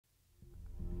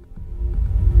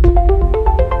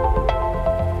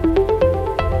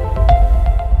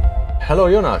Hello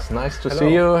Jonas, nice to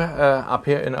see you up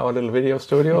here in our little video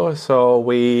studio. So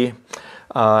we,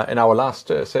 in our last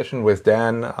session with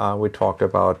Dan, we talked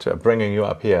about bringing you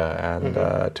up here,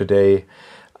 and today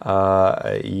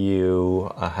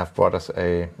you have brought us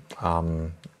a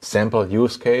sample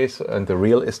use case in the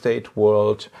real estate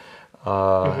world.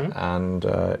 And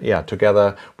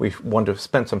together we want to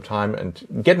spend some time and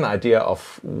get an idea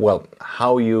of, well,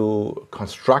 how you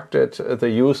constructed the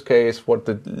use case, what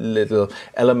the little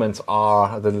elements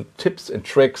are, the tips and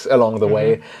tricks along the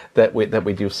way that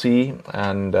we do see.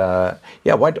 And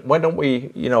why don't we,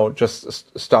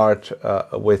 just start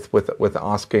with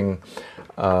asking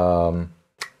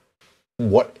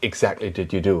what exactly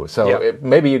did you do? So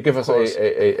maybe you give us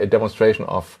a demonstration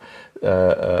of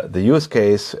the use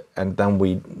case, and then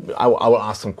I will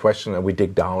ask some questions and we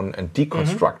dig down and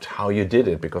deconstruct how you did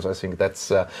it, because I think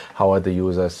that's how the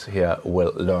users here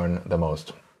will learn the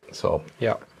most. So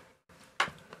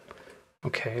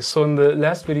okay, so in the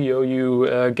last video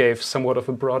you gave somewhat of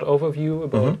a broad overview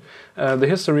about the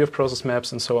history of process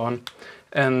maps and so on.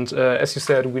 And as you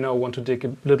said, we now want to dig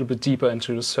a little bit deeper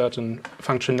into certain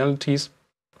functionalities.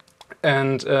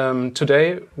 And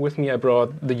today with me I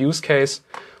brought the use case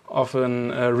of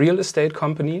a real estate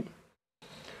company,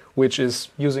 which is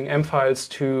using M-files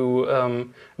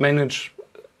to manage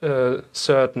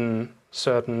certain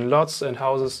lots and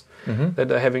houses that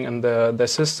they're having in their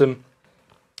system.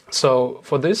 So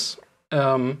for this,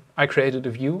 I created a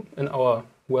view in our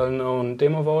well-known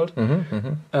demo vault,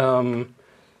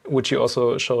 which you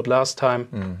also showed last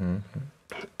time.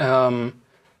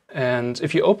 And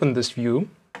if you open this view,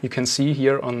 you can see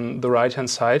here on the right-hand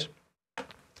side,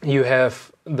 you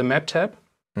have the map tab,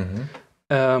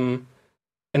 and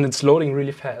it's loading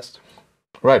really fast.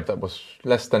 Right, that was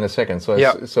less than a second.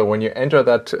 So so when you enter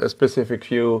that specific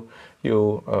view,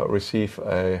 you receive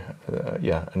an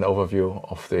overview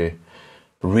of the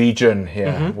region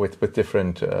here with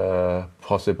different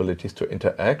possibilities to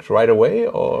interact right away,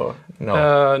 or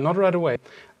no? Not right away.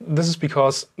 This is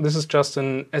because this is just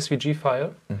an SVG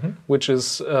file, which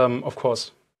is, of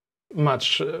course,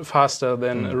 much faster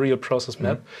than a real process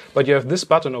map. But you have this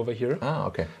button over here,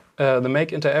 the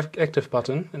Make Interactive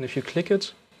button, and if you click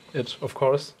it, it, of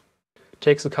course,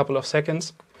 takes a couple of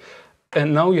seconds.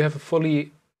 And now you have a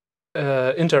fully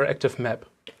interactive map.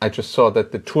 I just saw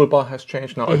that the toolbar has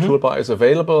changed. Now a toolbar is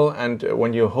available, and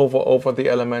when you hover over the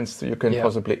elements, you can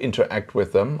possibly interact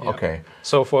with them. Okay.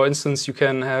 So, for instance, you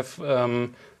can have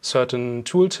certain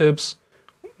tooltips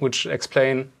which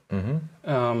explain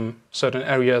certain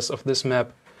areas of this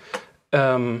map.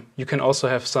 You can also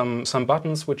have some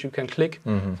buttons which you can click.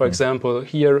 For example,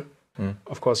 here,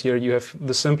 of course, here you have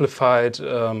the simplified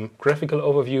graphical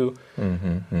overview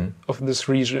of this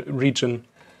region.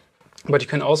 But you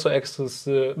can also access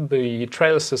the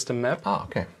trail system map,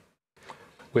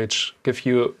 which give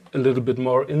you a little bit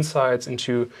more insights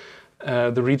into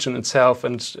the region itself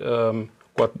and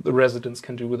what the residents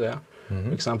can do there.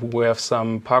 For example, we have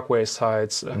some parkway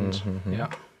sites and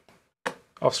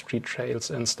off-street trails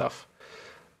and stuff.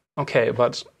 Okay,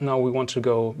 but now we want to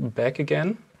go back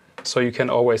again. So you can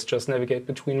always just navigate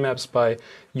between maps by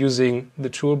using the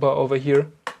toolbar over here.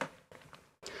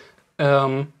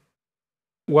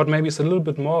 What maybe is a little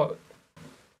bit more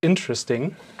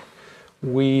interesting,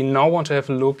 we now want to have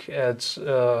a look at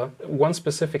one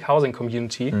specific housing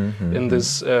community in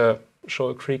this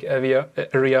Shoal Creek area.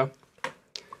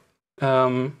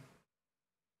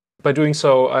 By doing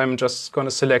so, I'm just going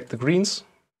to select the greens,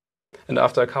 and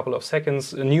after a couple of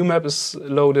seconds, a new map is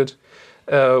loaded,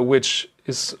 which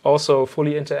is also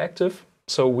fully interactive.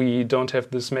 So we don't have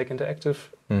this Make Interactive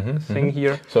thing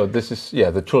here. So this is,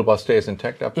 the toolbar stays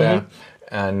intact up there.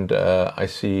 And I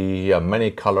see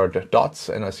many colored dots,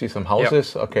 and I see some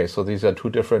houses. Okay, so these are two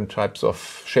different types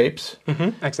of shapes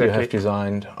exactly. you have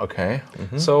designed. Okay.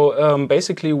 So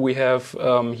basically we have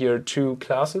here two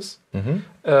classes,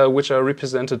 which are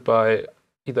represented by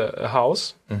either a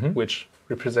house, which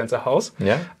represents a house,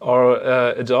 or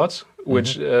a dot,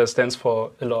 which stands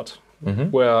for a lot,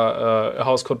 where a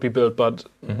house could be built, but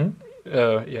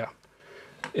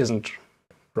isn't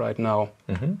right now.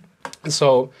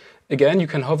 So again, you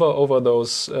can hover over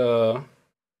those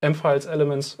M-files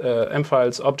elements,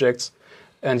 M-files objects,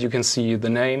 and you can see the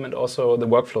name and also the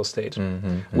workflow state,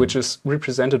 which is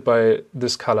represented by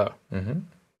this color.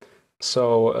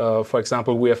 So, for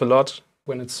example, we have a lot.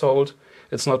 When it's sold,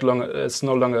 it's no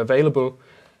longer available,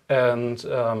 and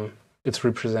it's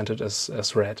represented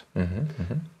as red.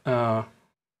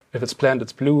 If it's planned,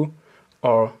 it's blue.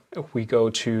 Or if we go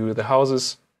to the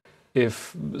houses,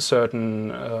 if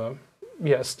certain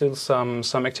still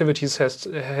some activities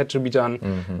had to be done.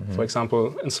 For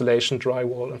example, insulation,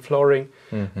 drywall, and flooring.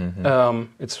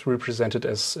 It's represented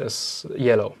as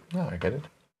yellow. Oh, I get it.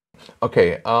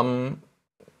 Okay.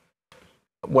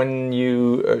 When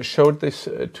you showed this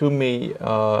to me,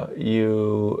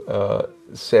 you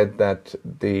said that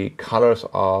the colors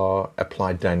are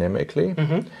applied dynamically.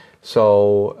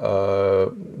 So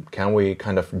can we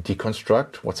kind of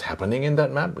deconstruct what's happening in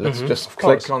that map? Let's just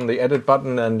click on the edit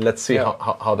button and let's see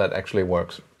how that actually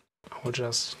works. I'll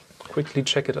just quickly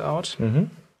check it out.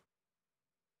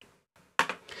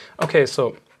 Okay,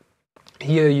 so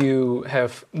here you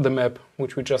have the map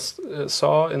which we just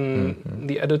saw in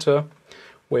the editor,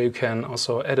 where you can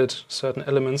also edit certain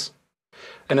elements.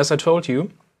 And as I told you,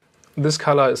 this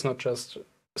color is not just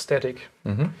static.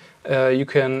 You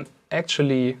can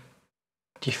actually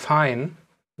define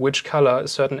which color a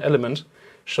certain element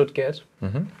should get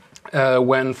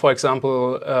when, for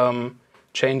example,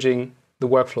 changing the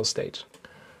workflow state.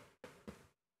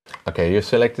 Okay, you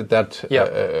selected that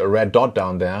red dot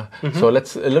down there. So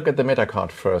let's look at the meta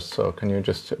card first. So can you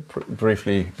just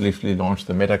briefly launch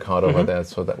the meta card over there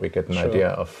so that we get an idea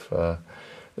of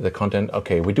the content?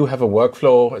 Okay, we do have a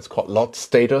workflow. It's called lot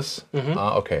status.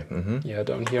 Okay. Yeah,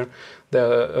 down here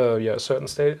there are certain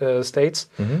states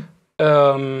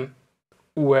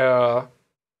where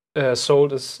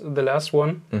sold is the last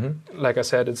one. Like I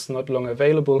said, it's not long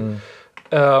available.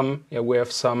 We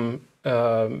have some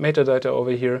metadata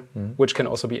over here, which can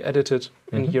also be edited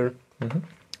in here.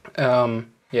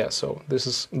 So this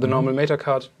is the normal meta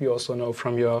card you also know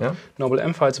from your normal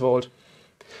M-Files vault.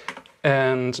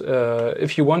 And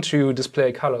if you want to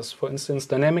display colors, for instance,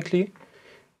 dynamically,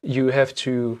 you have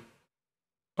to,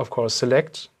 of course,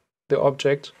 select the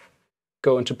object,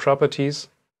 go into properties,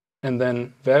 and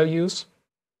then values.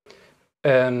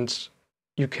 And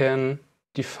you can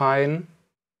define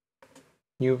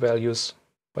new values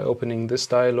by opening this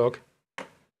dialog.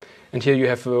 And here you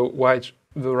have a wide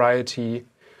variety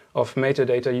of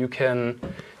metadata you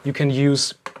can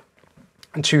use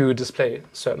to display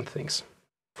certain things.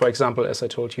 For example, as I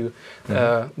told you,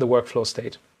 the workflow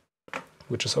state,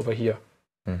 which is over here.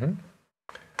 And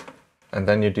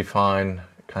then you define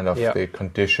kind of the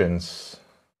conditions.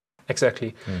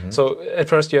 Exactly. So at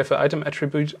first you have an item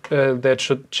attribute that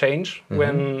should change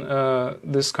when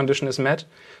this condition is met.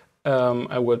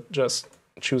 I would just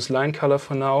choose line color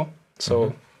for now.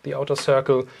 So the outer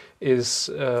circle is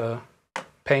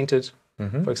painted,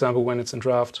 for example, when it's in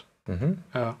draft.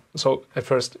 So at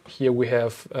first here we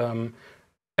have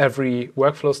every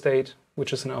workflow state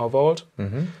which is in our vault.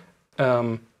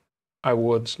 I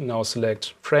would now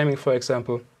select framing, for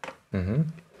example,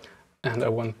 and I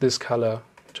want this color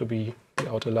to be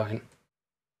the outer line.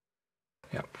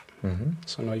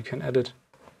 So now you can edit.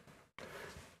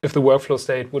 If the workflow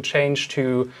state would change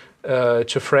to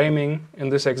framing in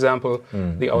this example,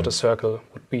 the outer circle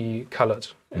would be colored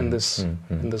in this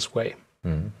way.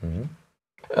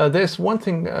 There's one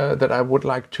thing that I would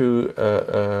like to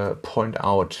point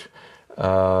out.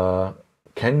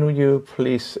 Can you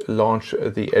please launch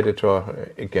the editor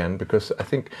again? Because I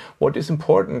think what is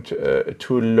important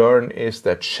to learn is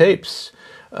that shapes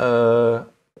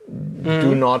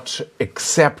do not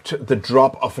accept the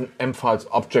drop of an M-Files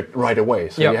object right away.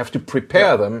 So you have to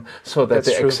prepare them so that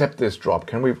they accept this drop.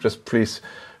 Can we just please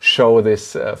show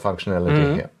this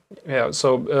functionality here? Yeah,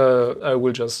 so I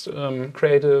will just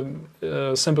create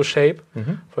a simple shape.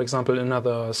 For example,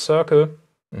 another circle.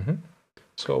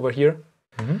 So over here.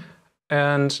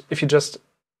 And if you just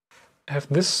have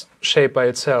this shape by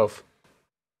itself,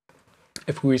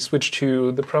 if we switch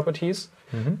to the properties,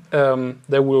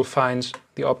 there we'll find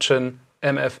the option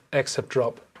MF accept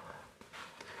drop,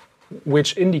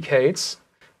 which indicates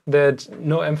that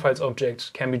no M-Files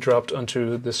object can be dropped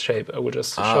onto this shape. I will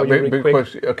just show you really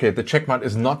quick. Okay, the checkmark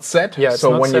is not set. Yeah,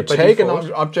 so when you take an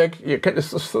object, you can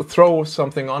just throw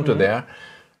something onto there.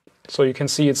 So you can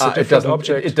see it's a different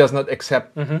object. It does not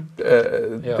accept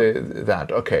that.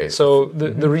 Okay. So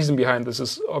the reason behind this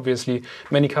is obviously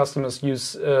many customers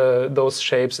use those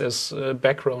shapes as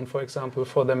background, for example,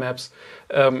 for their maps.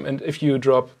 And if you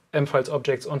drop M-Files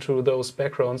objects onto those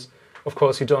backgrounds, of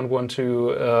course you don't want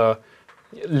to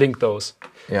link those.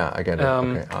 Yeah, I get it.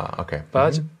 Okay.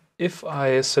 But if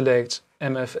I select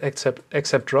MF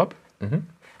accept drop,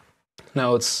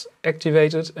 now it's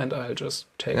activated, and I'll just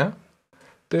take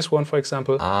this one, for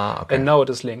example, and now it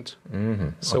is linked.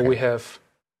 So we have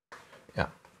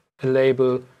a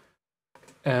label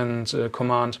and a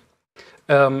command.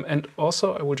 And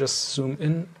also, I will just zoom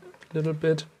in a little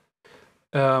bit.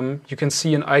 you can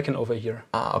see an icon over here.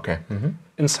 Ah, okay.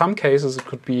 In some cases, it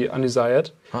could be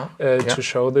undesired to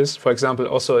show this. For example,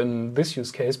 also in this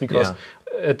use case, because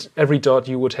at every dot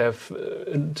you would have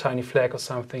a tiny flag or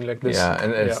something like this. Yeah,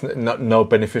 and it's no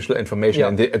beneficial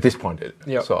information at this point.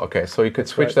 So, okay, so you could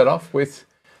switch that off with...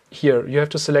 Here, you have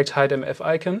to select hide MF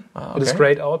icon. It is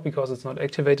grayed out because it's not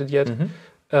activated yet.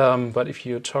 But if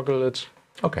you toggle it,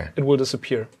 it will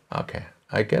disappear. Okay,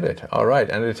 I get it. All right,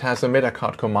 and it has a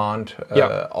metacard command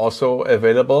also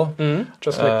available,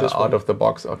 just like this out of the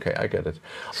box. Okay, I get it.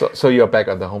 So you're back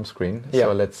on the home screen. Yeah.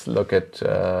 So let's look at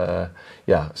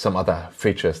some other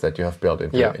features that you have built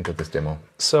into this demo.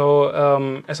 So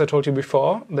as I told you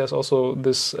before, there's also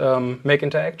this Make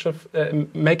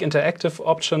Interactive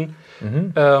option,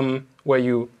 where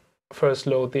you first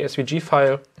load the SVG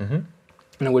file, and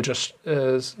I will just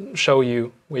show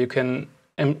you where you can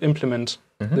implement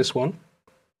this one.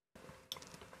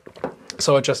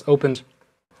 So I just opened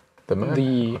the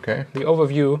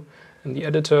overview in the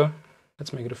editor.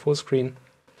 Let's make it a full screen.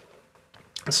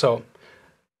 So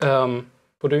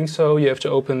for doing so, you have to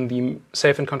open the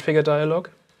Save and Configure dialog,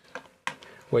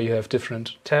 where you have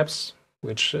different tabs,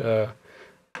 which are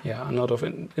not of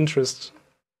interest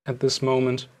at this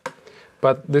moment.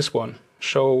 But this one,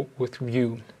 Show with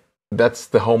View. That's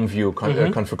the home view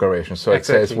configuration. So it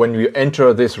says when you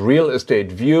enter this real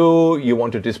estate view, you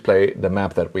want to display the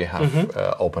map that we have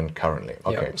open currently.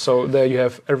 Okay. Yeah. So there you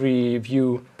have every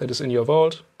view that is in your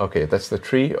vault. Okay, that's the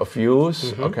tree of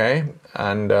views. Okay,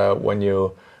 and when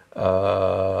you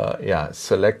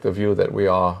select the view that we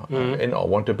are in or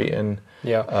want to be in.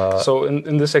 So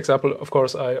in this example, of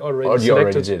course, I already selected. You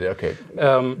already did.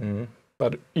 Okay.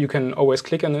 But you can always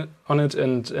click on it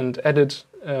and edit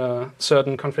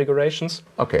certain configurations.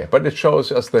 Okay, but it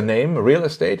shows us the name, real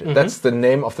estate. That's the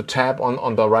name of the tab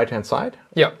on the right-hand side?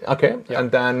 Yeah. Okay,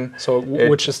 and then... So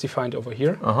which is defined over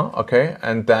here. Okay,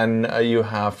 and then you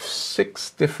have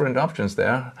 6 different options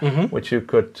there, which you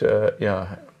could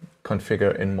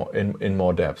configure in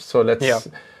more depth. So let's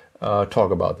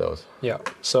talk about those. Yeah,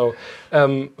 so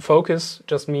focus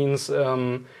just means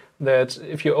that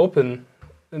if you open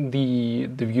the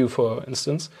view, for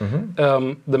instance,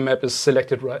 the map is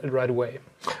selected right away.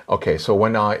 Okay, so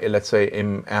when I, let's say,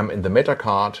 am in the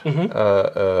metacard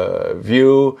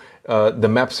view, the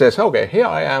map says, okay, here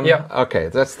I am. Yeah. Okay,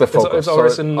 that's the focus. It's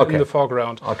always in the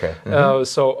foreground. Okay.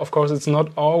 So, of course, it's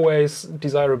not always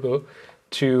desirable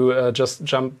to just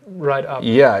jump right up.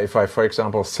 Yeah, if I, for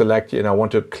example, select,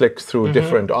 want to click through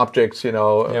different objects,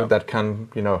 that can,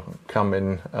 come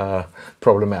in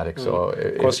problematic. So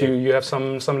of course, you have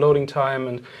some loading time,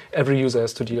 and every user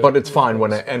has to deal. But it's fine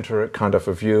when I enter kind of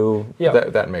a view.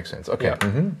 That makes sense. Okay.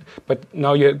 Yeah. But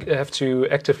now you have to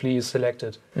actively select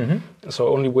it. So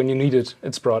only when you need it,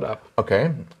 it's brought up.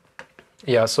 Okay.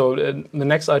 Yeah. So the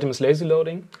next item is lazy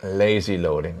loading. Lazy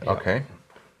loading. Yeah. Okay.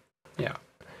 Yeah.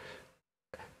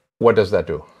 What does that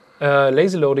do?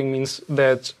 Lazy loading means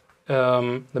that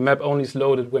the map only is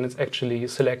loaded when it's actually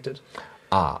selected.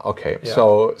 Ah, okay. Yeah.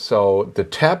 So the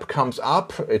tab comes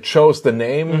up, it shows the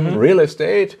name, real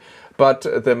estate, but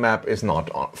the map is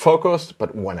not focused.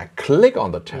 But when I click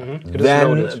on the tab,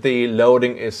 then the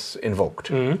loading is invoked.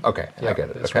 Okay, I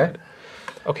get it. Okay. Right.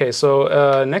 Okay,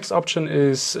 so next option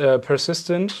is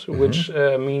persistent, which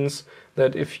means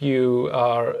that if you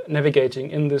are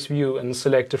navigating in this view and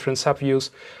select different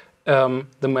subviews,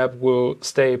 the map will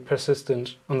stay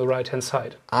persistent on the right-hand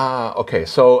side. Ah, okay.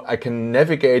 So I can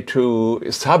navigate to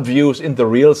subviews in the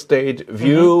real estate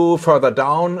view further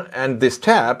down, and this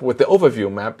tab with the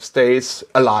overview map stays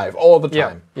alive all the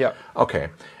time. Yeah. Okay.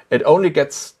 It only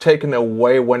gets taken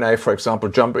away when I, for example,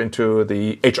 jump into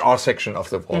the HR section of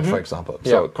the vault, for example.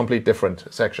 So complete different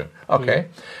section. Okay.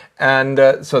 And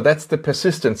so that's the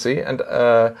persistency. And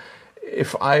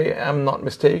if I am not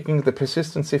mistaken, the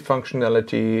persistency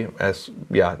functionality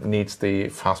needs the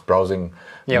fast browsing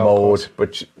mode,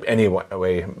 which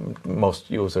anyway most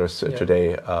users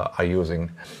today are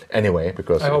using anyway,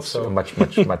 because it's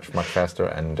much faster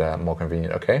and more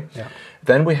convenient. Okay. Yeah.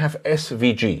 Then we have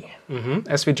SVG.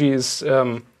 SVG is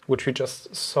which we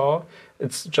just saw.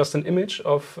 It's just an image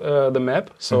of the map,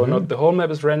 so not the whole map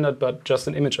is rendered, but just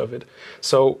an image of it.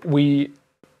 So we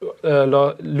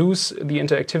lose the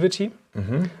interactivity.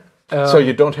 So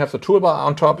you don't have the toolbar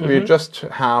on top. You just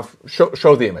have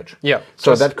show the image. Yeah.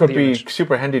 So that could be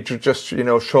super handy to just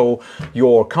show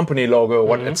your company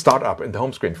logo at startup in the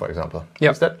home screen, for example.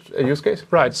 Yeah. Is that a use case?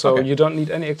 Right. So you don't need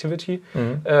any activity.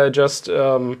 Just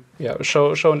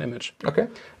show an image. Okay.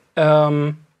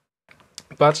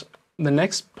 But the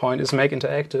next point is Make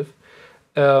Interactive,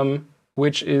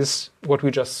 which is what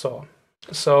we just saw.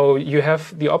 So you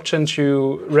have the option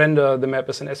to render the map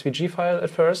as an SVG file at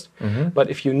first, but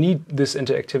if you need this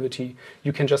interactivity,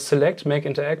 you can just select Make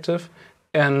Interactive,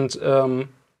 and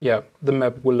the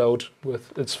map will load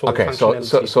with its full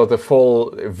functionality. So the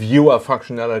full viewer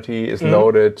functionality is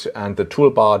loaded, and the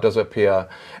toolbar does appear,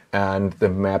 and the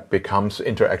map becomes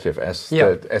interactive as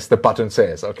the button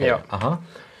says. Okay. Yeah.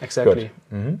 Exactly.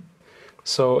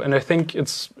 So, and I think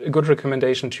it's a good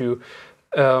recommendation to,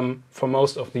 for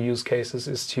most of the use cases,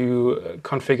 is to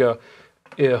configure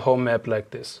a home map like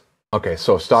this. Okay,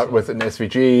 so start with an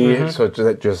SVG, so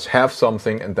just have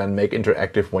something, and then make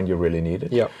interactive when you really need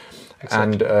it. Yeah,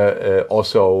 exactly. And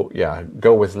also,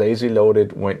 go with lazy loading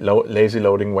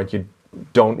when you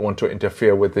don't want to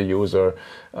interfere with the user.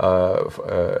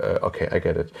 Okay, I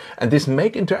get it. And this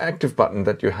Make Interactive button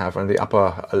that you have on the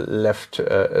upper left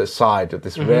side,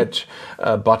 this red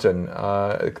button,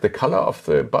 the color of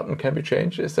the button can be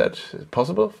changed. Is that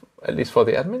possible, at least for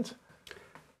the admins?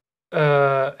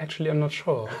 Actually, I'm not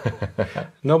sure.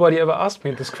 Nobody ever asked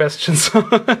me this question. So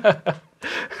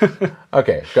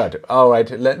Okay, good. All right,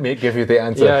 let me give you the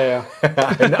answer. Yeah.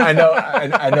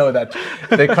 I know that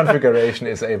the configuration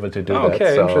is able to do that.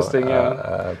 Okay, so, interesting.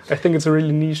 Yeah, I think it's a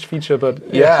really niche feature, but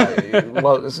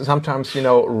well, sometimes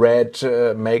red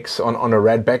makes on a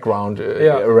red background.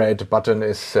 A red button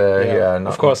is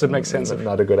of course it makes sense.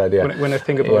 Not a good idea when I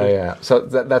think about it. Yeah. So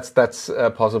that's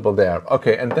possible there.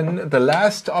 Okay, and then the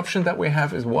last option that we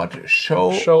have is what?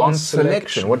 Show on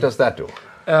selection. What does that do?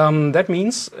 That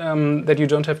means that you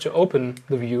don't have to open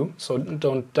the view, so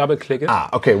don't double-click it.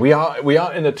 Okay. We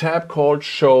are in a tab called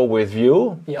Show with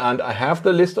View, and I have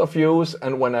the list of views.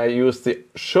 And when I use the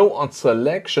Show on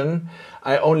Selection,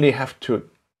 I only have to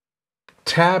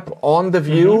tap on the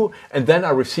view, and then I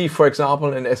receive, for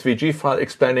example, an SVG file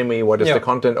explaining me what is the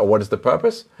content or what is the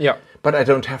purpose. Yeah. But I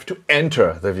don't have to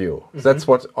enter the view. That's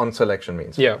what on selection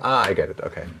means. Yeah. I get it.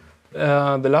 Okay.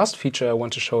 The last feature I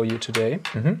want to show you today,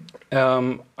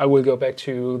 I will go back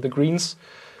to the Greens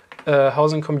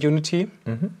housing community.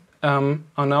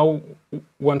 I now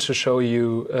want to show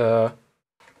you a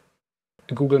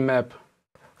Google map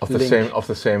of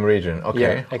the same region. Okay.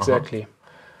 Yeah, exactly.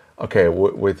 Okay,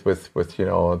 with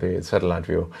the satellite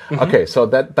view. Okay, so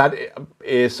that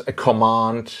is a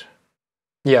command.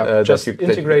 Yeah, just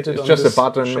integrated. It's just a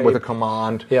button with a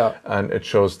command, yeah, and it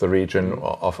shows the region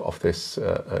of this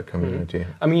community.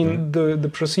 I mean, the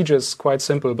procedure is quite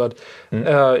simple, but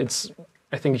it's,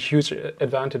 I think, a huge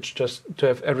advantage just to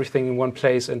have everything in one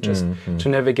place and just to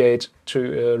navigate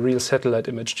to a real satellite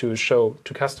image to show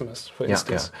to customers, for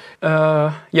instance.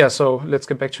 So let's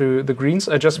get back to the Greens.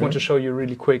 I just want to show you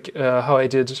really quick how I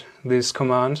did this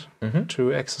command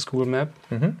to access Google Map.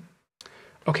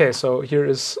 Okay, so here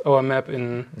is our map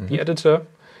in the editor,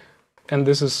 and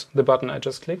this is the button I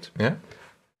just clicked. Yeah.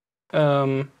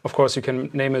 Of course, you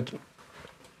can name it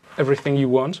everything you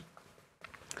want.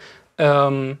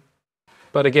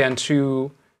 But again,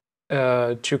 to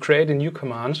create a new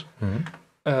command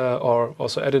or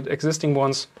also edit existing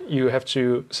ones, you have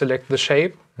to select the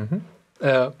shape,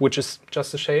 which is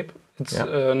just a shape. It's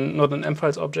not an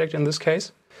mFiles object in this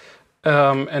case.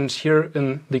 And here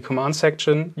in the command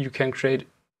section, you can create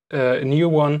a new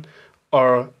one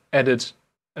or edit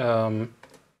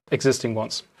existing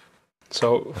ones.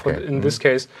 So in this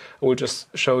case, I will just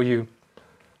show you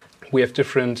we have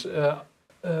different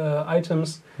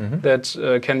items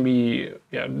that can be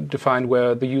defined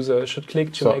where the user should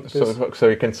click to make this. So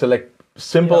you can select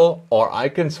symbol or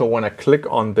icon. So when I click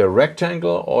on the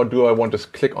rectangle, or do I want to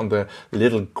click on the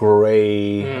little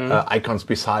gray icons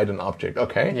beside an object?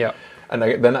 Okay. Yeah. And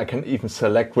then I can even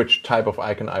select which type of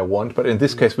icon I want. But in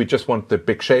this case, we just want the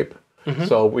big shape.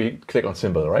 So we click on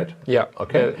symbol, right? Yeah.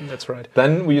 Okay. That's right.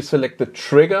 Then we select the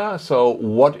trigger. So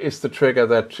what is the trigger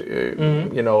that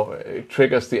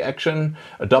triggers the action?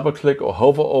 A double click or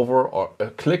hover over or a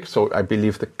click. So I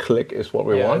believe the click is what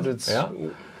we want.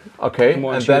 Okay.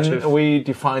 And then we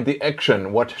define the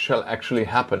action. What shall actually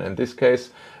happen? In this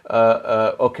case, we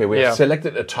have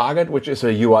selected a target, which is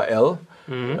a URL.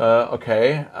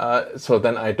 So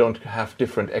then I don't have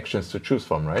different actions to choose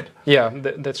from, right? Yeah,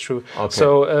 that's true. Okay.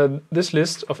 So this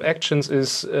list of actions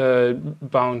is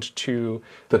bound to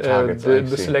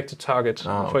the selected target.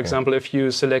 For example, if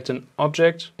you select an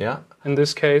object, in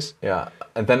this case,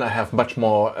 and then I have much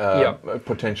more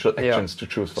potential actions to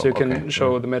choose from. So you can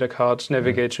show the meta card,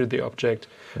 navigate to the object,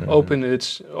 open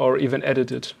it, or even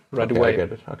edit it right away. I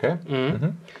get it. Okay.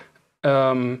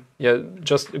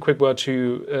 Just a quick word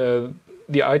to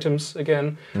the items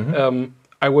again.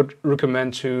 I would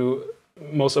recommend to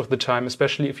most of the time,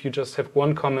 especially if you just have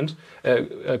one command,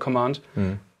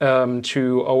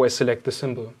 to always select the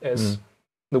symbol as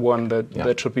the one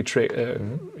that should be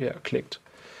clicked.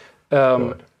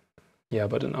 Yeah,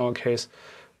 but in our case,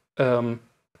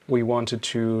 we wanted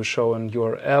to show an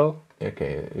URL.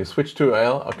 Okay, you switch to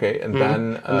URL, okay, and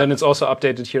then it's also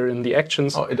updated here in the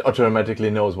actions. Oh, it automatically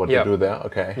knows what to do there,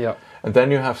 okay. Yeah. And then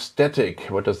you have static.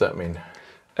 What does that mean?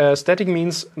 Static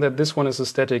means that this one is a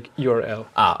static URL.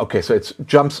 Okay, so it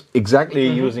jumps exactly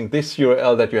using this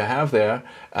URL that you have there,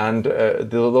 and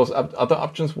those other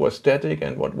options were static,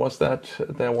 and what was that?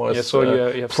 There was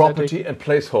you have property static and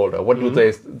placeholder. What do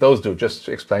those do? Just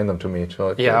explain them to me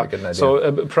to get an idea.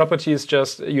 So property is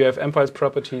just, you have mfiles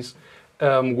properties,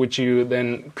 which you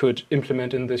then could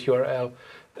implement in this URL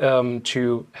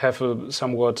to have a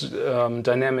somewhat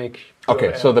dynamic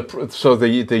Okay, URL. so the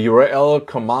URL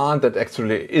command that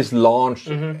actually is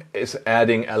launched is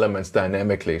adding elements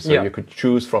dynamically. So you could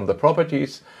choose from the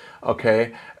properties,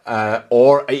 okay,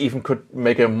 or I even could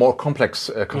make a more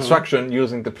complex construction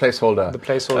using the placeholder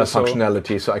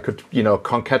functionality. So I could,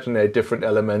 concatenate different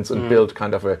elements and build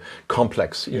kind of a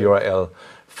complex URL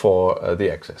for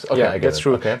the access. Okay, I get that's it.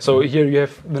 true. Okay. So here you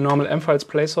have the normal mfiles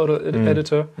placeholder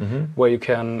editor, where you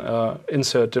can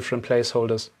insert different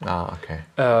placeholders. Okay.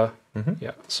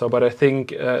 Yeah. So, but I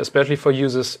think especially for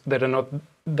users that are not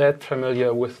that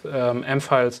familiar with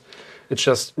mfiles, it's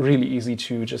just really easy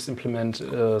to just implement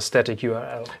a static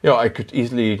URL. Yeah, I could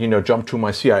easily, jump to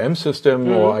my CRM system,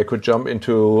 or I could jump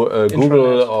into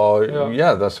Google, or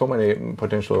there's so many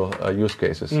potential use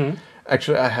cases.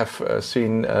 Actually, I have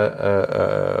seen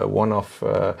one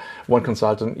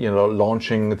consultant,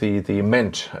 launching the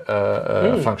MENT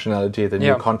functionality, the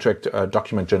new contract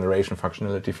document generation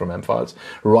functionality from mfiles.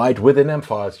 Right within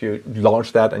mfiles, you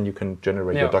launch that, and you can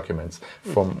generate your documents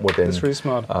from within That's really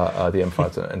smart. the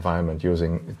mfiles environment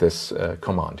using this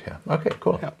command here. Okay,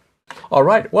 cool. Yeah. All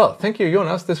right. Well, thank you,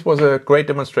 Jonas. This was a great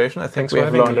demonstration. I think we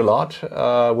have learned a lot.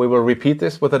 We will repeat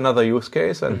this with another use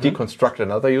case and deconstruct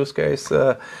another use case.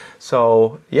 Our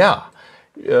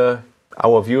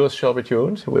viewers shall be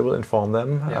tuned. We will inform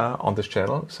them on this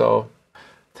channel. So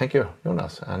thank you,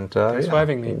 Jonas. And thanks for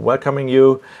having me. Welcoming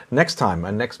you next time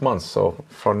and next month. So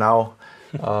for now,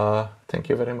 thank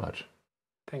you very much.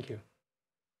 Thank you.